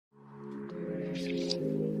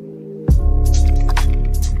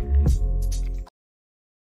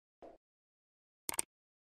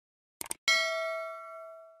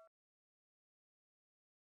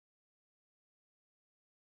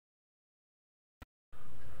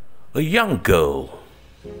A young girl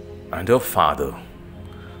and her father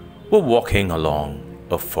were walking along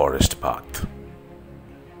a forest path.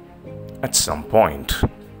 At some point,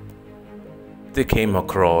 they came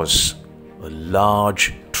across a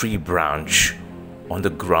large tree branch on the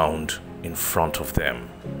ground in front of them.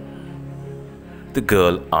 The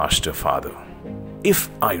girl asked her father, "If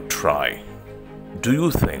I try, do you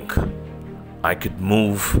think I could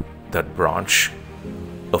move that branch?"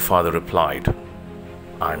 Her father replied,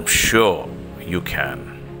 "I'm sure you can,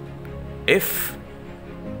 if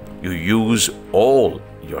you use all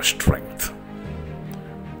your strength."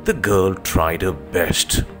 The girl tried her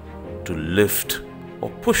best to lift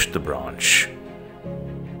or push the branch,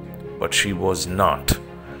 but she was not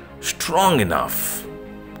strong enough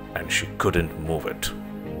and she couldn't move it.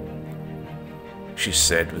 She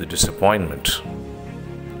said with disappointment,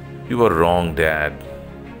 "You are wrong, Dad.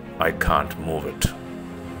 I can't move it."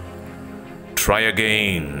 "Try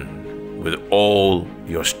again with all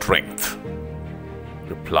your strength,"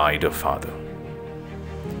 replied her father.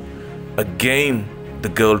 Again,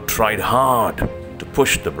 the girl tried hard to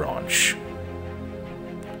push the branch.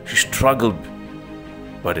 She struggled,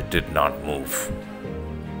 but it did not move.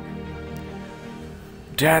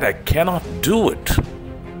 "Dad, I cannot do it,"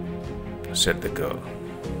 said the girl.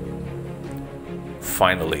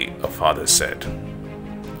 Finally, her father said,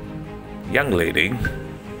 "Young lady,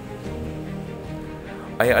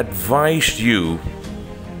 I advised you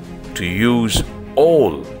to use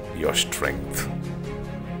all your strength.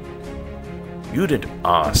 You didn't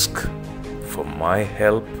ask for my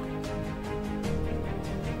help.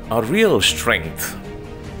 Our real strength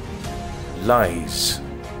lies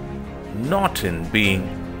not in being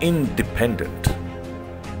independent,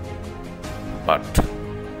 but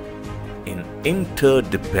in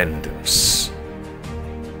interdependence.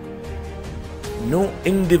 No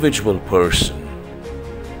individual person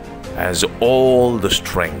has all the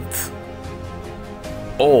strength,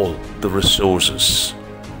 all the resources,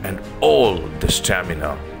 and all the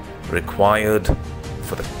stamina required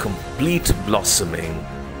for the complete blossoming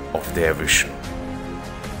of their vision.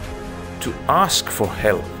 To ask for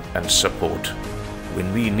help and support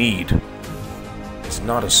when we need is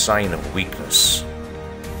not a sign of weakness,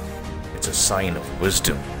 it's a sign of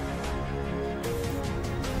wisdom.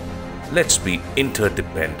 Let's be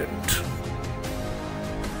interdependent.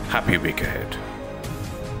 Happy week ahead.